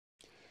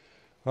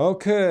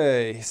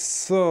Okay,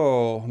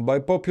 so by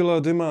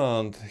popular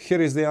demand, here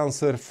is the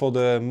answer for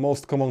the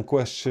most common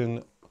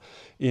question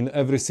in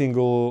every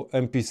single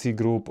MPC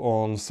group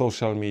on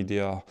social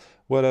media,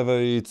 whether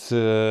it's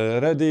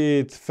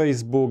Reddit,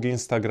 Facebook,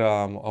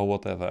 Instagram, or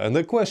whatever. And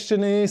the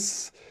question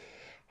is,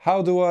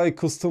 how do I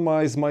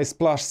customize my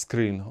splash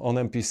screen on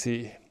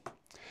MPC?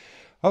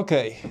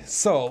 Okay,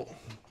 so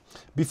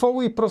before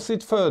we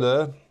proceed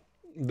further,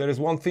 there is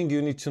one thing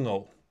you need to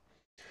know.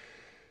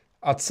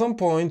 At some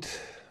point,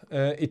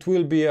 it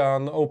will be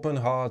an open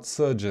heart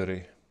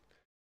surgery.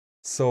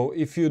 So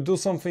if you do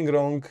something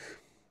wrong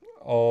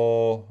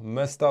or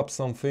messed up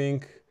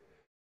something,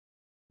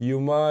 you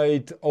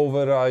might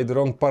override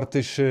wrong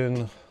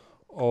partition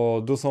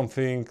or do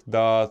something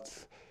that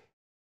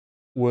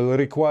will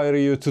require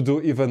you to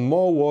do even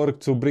more work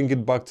to bring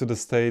it back to the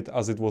state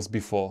as it was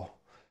before.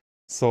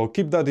 So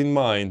keep that in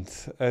mind.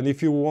 And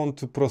if you want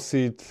to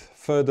proceed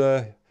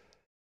further,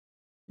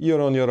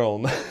 you're on your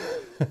own.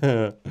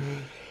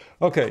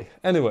 Okay,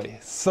 anyway,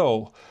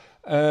 so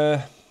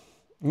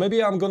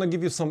maybe I'm gonna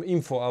give you some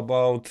info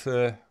about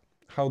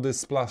how this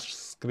splash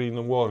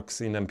screen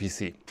works in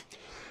MPC.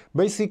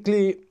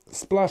 Basically,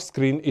 splash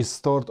screen is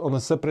stored on a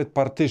separate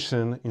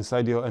partition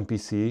inside your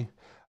MPC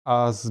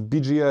as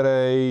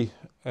BGRA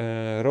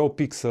raw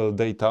pixel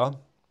data,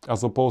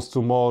 as opposed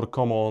to more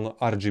common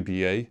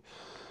RGBA.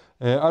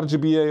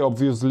 RGBA,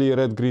 obviously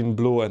red, green,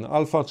 blue and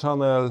alpha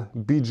channel.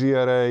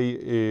 BGRA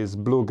is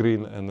blue,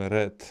 green and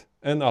red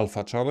and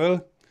alpha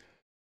channel.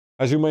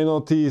 As you may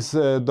notice,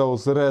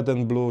 those red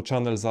and blue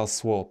channels are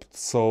swapped.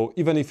 So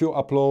even if you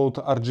upload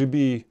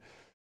RGB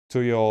to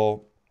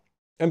your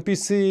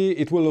MPC,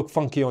 it will look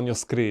funky on your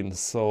screen.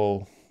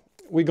 So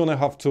we're gonna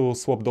have to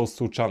swap those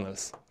two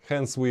channels.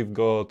 Hence we've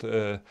got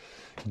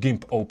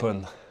GIMP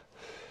open.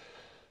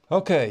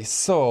 Okay,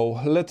 so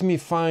let me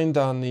find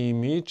an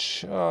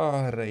image,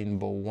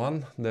 rainbow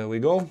one, there we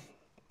go.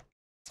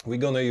 We're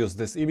gonna use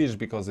this image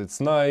because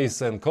it's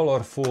nice and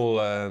colorful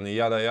and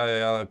yada yada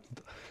yada.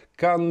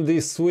 Candy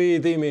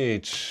sweet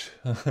image.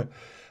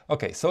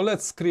 Okay, so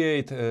let's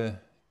create a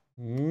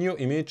new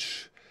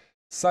image.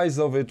 Size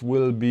of it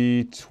will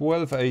be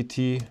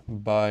 1280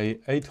 by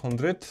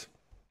 800.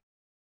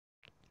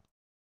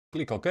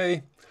 Click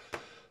OK.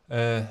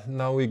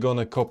 Now we're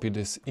gonna copy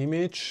this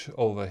image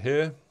over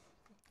here.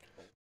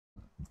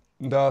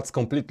 That's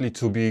completely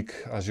too big,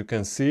 as you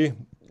can see.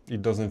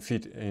 It doesn't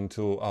fit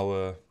into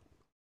our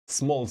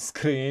small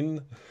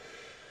screen.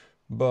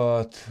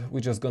 But we're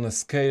just gonna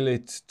scale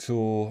it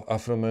to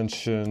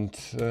aforementioned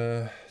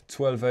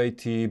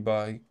 1280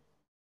 by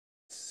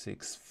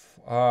 6.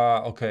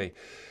 Okay.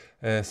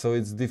 So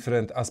it's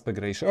different aspect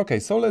ratio. Okay,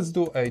 so let's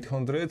do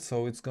 800.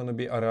 So it's gonna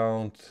be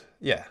around,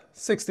 yeah,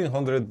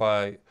 1600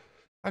 by,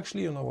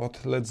 actually, you know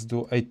what? Let's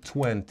do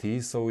 820.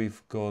 So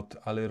we've got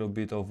a little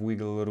bit of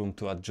wiggle room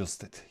to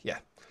adjust it. Yeah,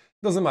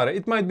 doesn't matter.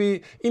 It might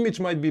be, image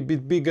might be a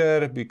bit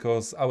bigger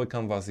because our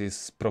canvas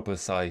is proper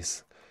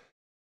size.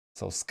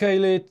 So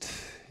scale it,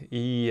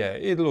 yeah,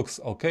 it looks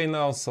okay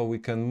now, so we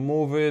can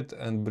move it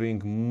and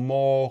bring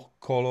more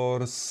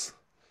colors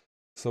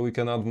so we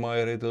can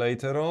admire it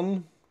later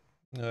on.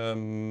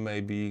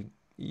 Maybe,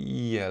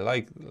 yeah,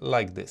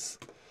 like this.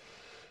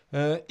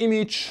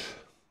 Image,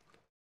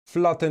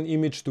 flatten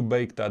image to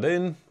bake that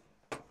in.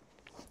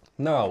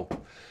 Now,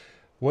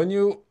 when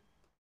you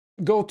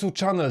go to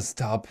Channels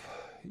tab,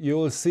 you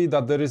will see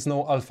that there is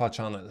no alpha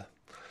channel.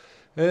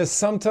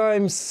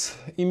 Sometimes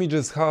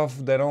images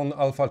have their own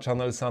alpha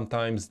channel,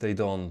 sometimes they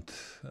don't.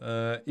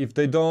 If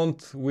they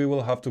don't, we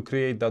will have to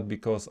create that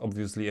because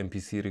obviously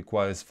MPC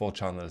requires 4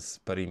 channels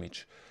per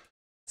image.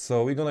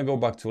 So we're gonna go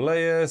back to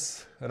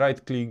layers,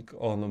 right click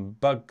on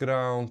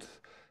background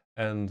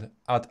and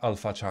add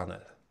alpha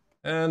channel.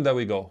 And there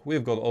we go,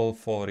 we've got all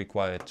 4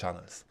 required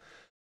channels.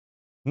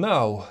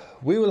 Now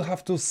we will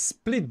have to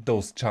split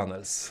those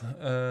channels.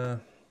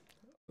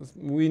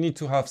 We need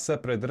to have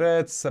separate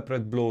red,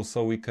 separate blue,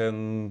 so we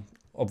can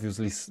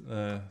obviously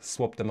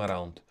swap them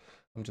around.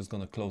 I'm just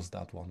gonna close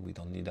that one, we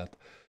don't need that.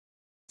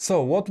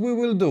 So what we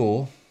will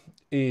do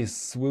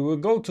is we will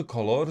go to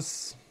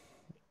colors,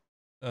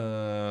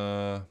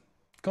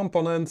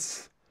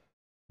 components,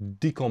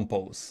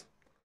 decompose.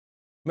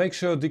 Make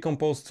sure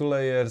decompose to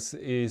layers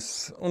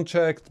is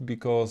unchecked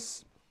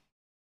because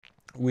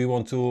we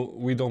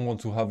don't want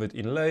to have it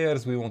in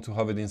layers, we want to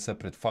have it in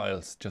separate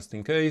files just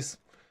in case.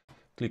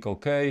 Click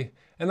OK,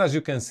 and as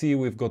you can see,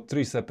 we've got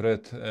 3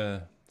 separate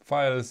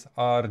files,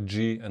 R,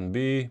 G, and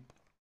B.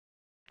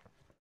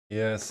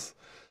 Yes.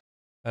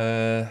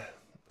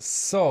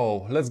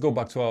 So let's go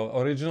back to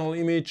our original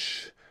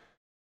image.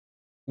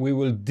 We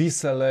will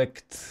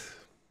deselect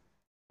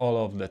all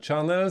of the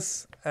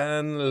channels,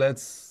 and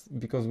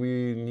because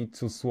we need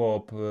to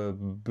swap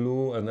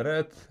blue and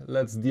red,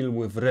 let's deal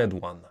with red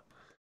one.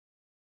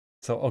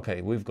 So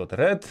okay, we've got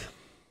red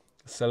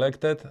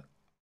selected.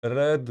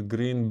 Red,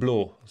 green,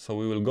 blue. So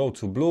we will go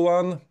to blue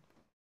one,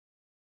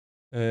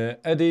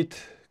 edit,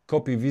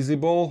 copy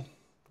visible,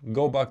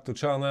 go back to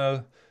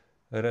channel,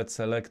 red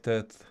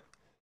selected,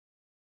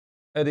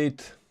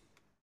 edit,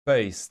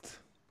 paste.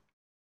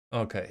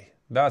 Okay,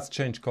 That's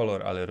changed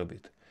color a little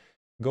bit.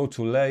 Go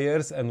to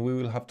layers and we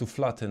will have to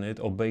flatten it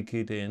or bake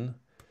it in.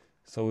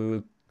 So we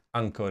will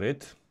anchor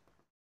it.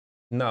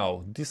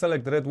 Now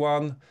deselect red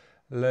one.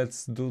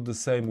 Let's do the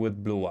same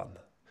with blue one.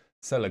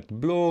 Select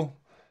blue,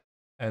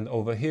 and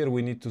over here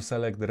we need to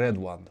select the red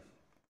one.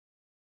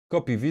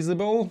 Copy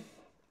visible,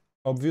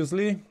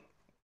 obviously.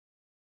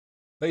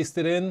 Paste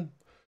it in.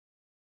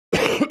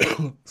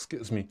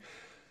 Excuse me.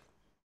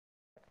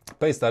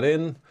 Paste that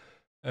in.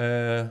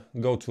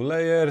 Go to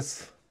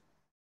layers,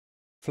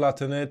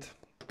 flatten it,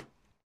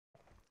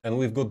 and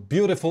we've got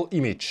beautiful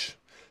image.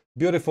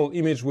 Beautiful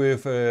image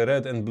with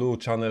red and blue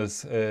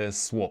channels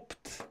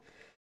swapped.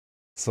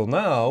 So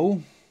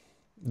now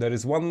there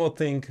is one more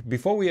thing.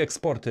 Before we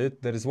export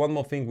it, there is one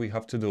more thing we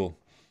have to do.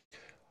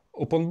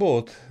 Upon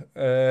boot,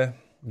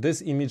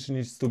 this image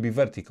needs to be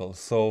vertical.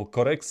 So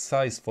correct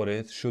size for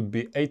it should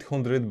be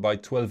 800 by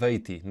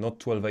 1280,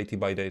 not 1280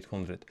 by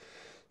 800.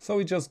 So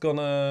we're just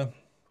gonna,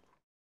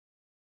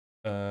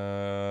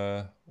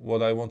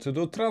 what I want to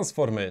do,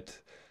 transform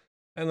it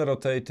and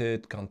rotate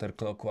it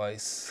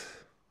counterclockwise.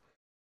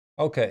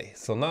 Okay,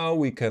 so now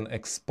we can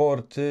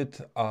export it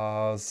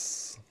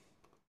as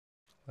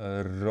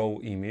a raw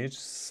image.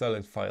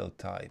 Select file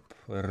type,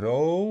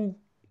 raw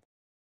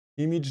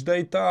image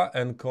data,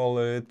 and call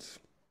it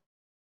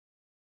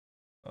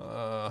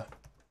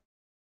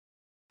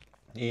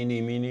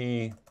eeny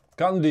meeny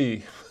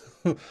candy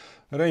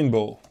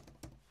rainbow.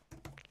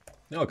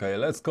 Okay,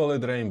 let's call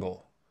it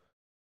rainbow,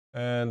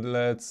 and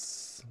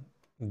let's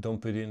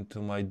dump it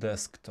into my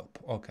desktop.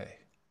 Okay.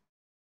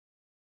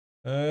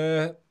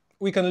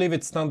 We can leave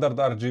it standard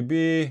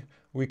RGB.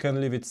 We can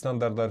leave it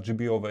standard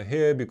RGB over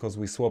here because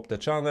we swap the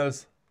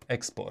channels.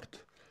 Export.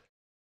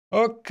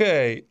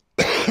 Okay.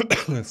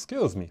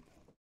 Excuse me.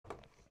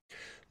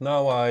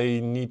 Now I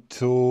need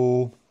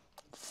to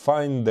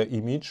find the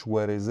image.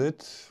 Where is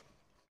it?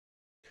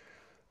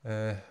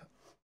 I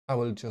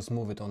will just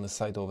move it on the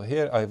side over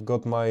here. I've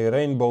got my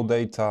rainbow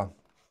data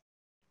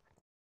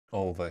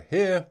over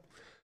here.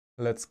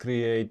 Let's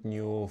create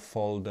new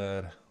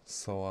folder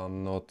so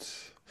I'm not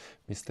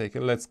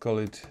mistaken. Let's call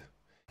it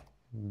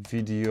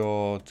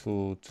video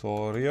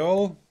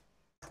tutorial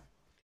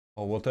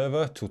or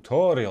whatever.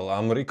 Tutorial.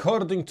 I'm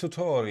recording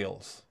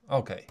tutorials.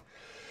 Okay.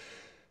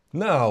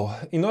 Now,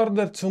 in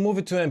order to move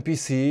it to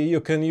MPC,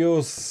 you can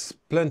use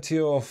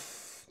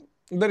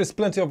there is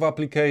plenty of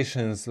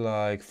applications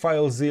like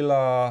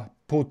FileZilla,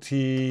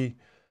 Putty.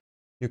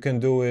 You can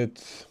do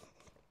it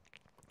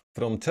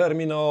from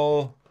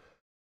terminal.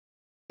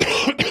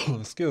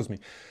 Excuse me.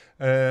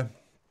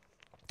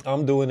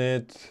 I'm doing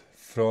it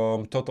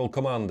from Total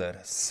Commander.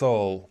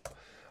 So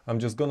I'm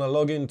just gonna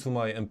log into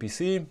my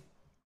MPC.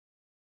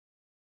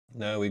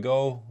 There we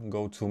go.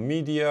 Go to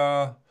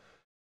media,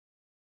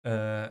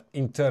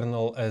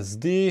 internal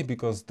SD,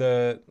 because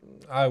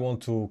I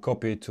want to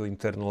copy it to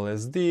internal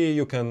SD.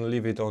 You can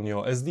leave it on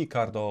your SD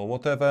card or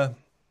whatever.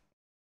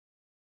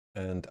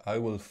 And I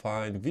will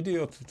find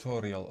video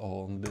tutorial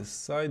on this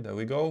side. There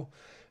we go.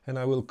 And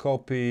I will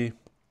copy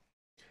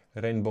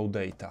rainbow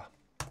data.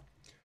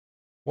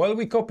 While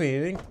we're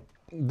copying,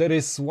 there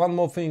is one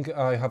more thing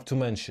I have to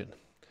mention.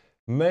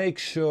 Make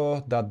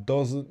sure that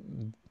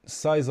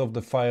size of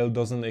the file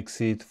doesn't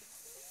exceed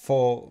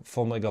 4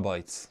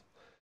 megabytes.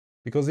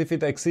 Because if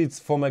it exceeds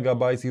 4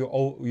 megabytes, you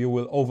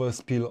will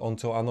overspill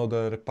onto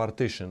another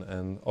partition,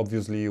 and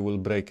obviously you will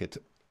break it.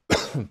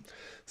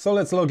 So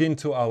let's log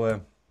into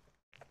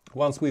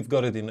once we've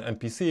got it in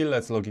MPC,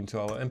 let's log into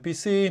our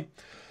MPC.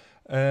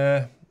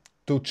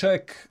 To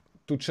check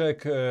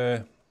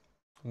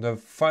the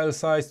file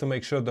size, to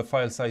make sure the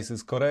file size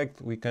is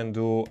correct, we can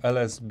do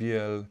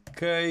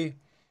lsblk.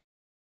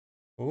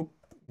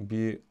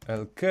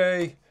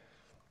 BLK.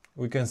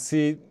 We can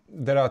see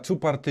there are two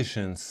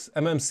partitions,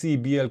 MMC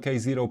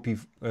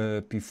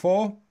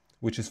BLK0P4,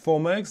 which is 4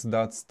 megs,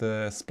 that's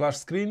the splash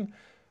screen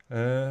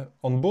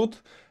on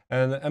boot,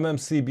 and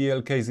MMC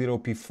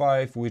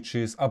BLK0P5, which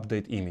is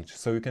update image.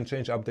 So you can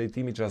change update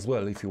image as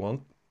well if you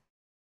want,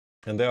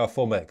 and there are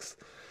 4 megs.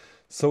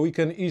 So we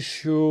can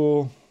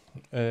issue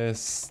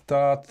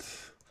stat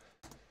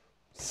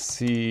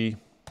C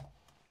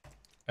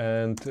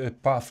and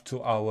path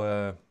to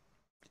our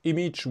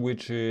image,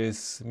 which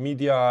is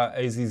media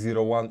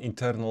AZ01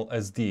 internal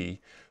SD,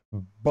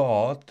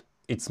 but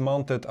it's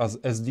mounted as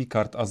SD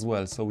card as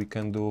well. So we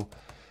can do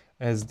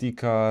SD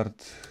card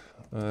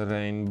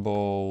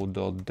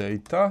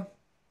rainbow.data.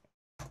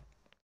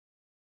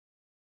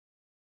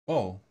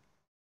 Oh.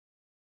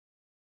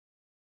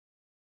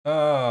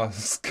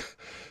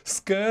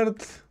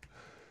 Scared?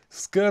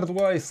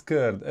 Why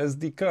scared?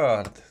 SD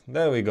card.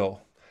 There we go.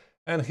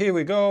 And here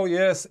we go.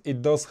 Yes,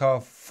 it does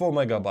have 4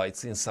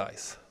 megabytes in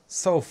size.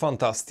 So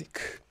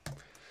fantastic.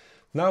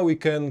 Now we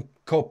can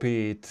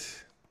copy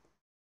it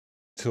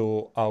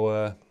to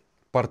our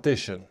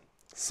partition.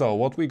 So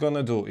what we're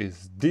gonna do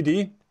is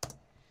dd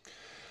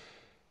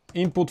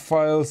input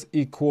files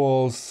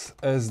equals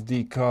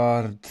SD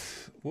card.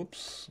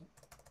 Whoops.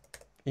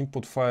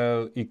 Input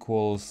file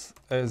equals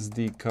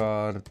SD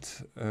card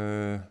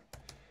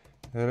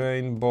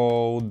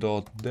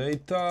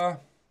rainbow.data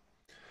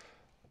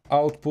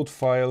output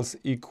files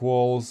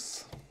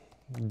equals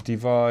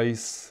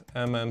device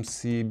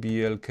mmc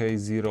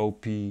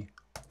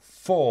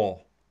blk0p4.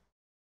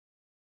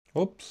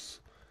 Oops,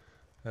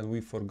 and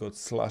we forgot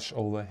slash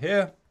over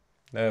here.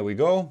 There we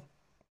go.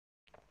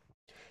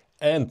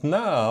 And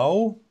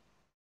now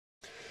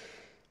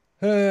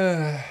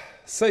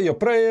say your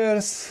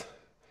prayers,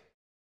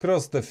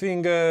 cross the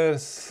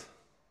fingers,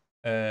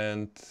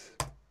 and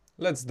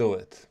let's do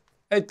it.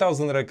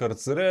 8,000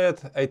 records read,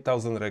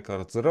 8,000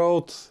 records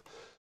wrote.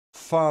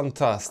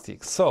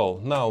 Fantastic. So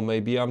now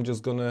maybe I'm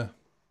just gonna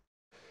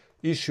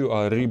issue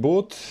a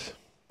reboot.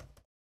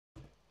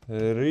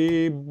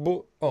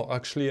 Oh,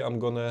 actually I'm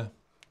gonna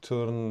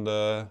turn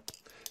the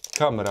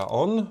camera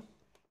on.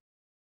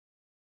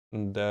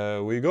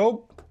 There we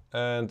go.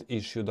 And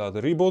issue that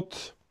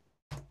reboot.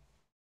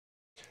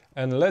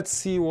 And let's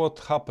see what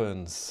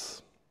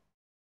happens.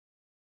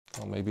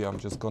 Or maybe I'm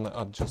just gonna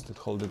adjust it,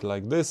 hold it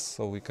like this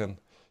so we can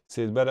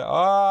see it better.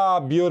 Ah,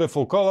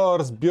 beautiful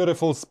colors,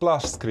 beautiful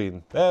splash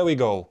screen. There we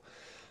go.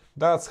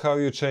 That's how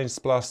you change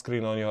splash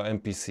screen on your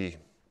MPC.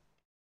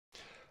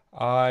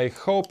 I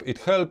hope it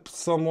helped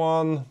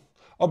someone.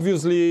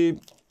 Obviously,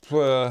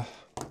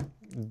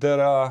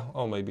 there are,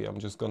 oh, maybe I'm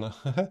just gonna,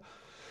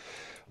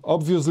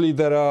 obviously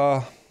there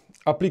are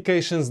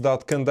applications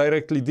that can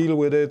directly deal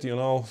with it, you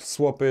know,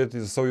 swap it,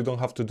 so you don't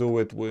have to do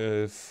it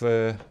with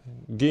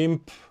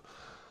GIMP.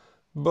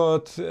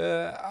 But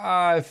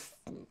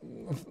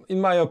in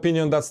my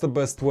opinion, that's the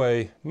best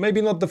way.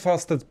 Maybe not the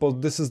fastest,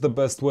 but this is the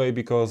best way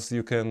because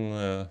you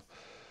can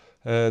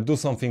do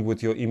something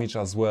with your image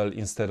as well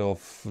instead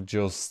of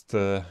just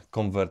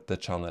convert the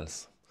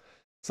channels.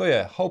 So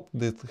yeah, hope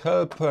this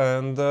helped,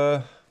 and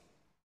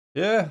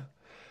yeah,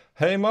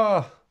 hey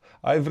Ma,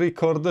 I've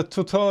recorded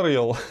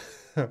tutorial.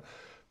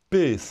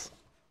 Peace.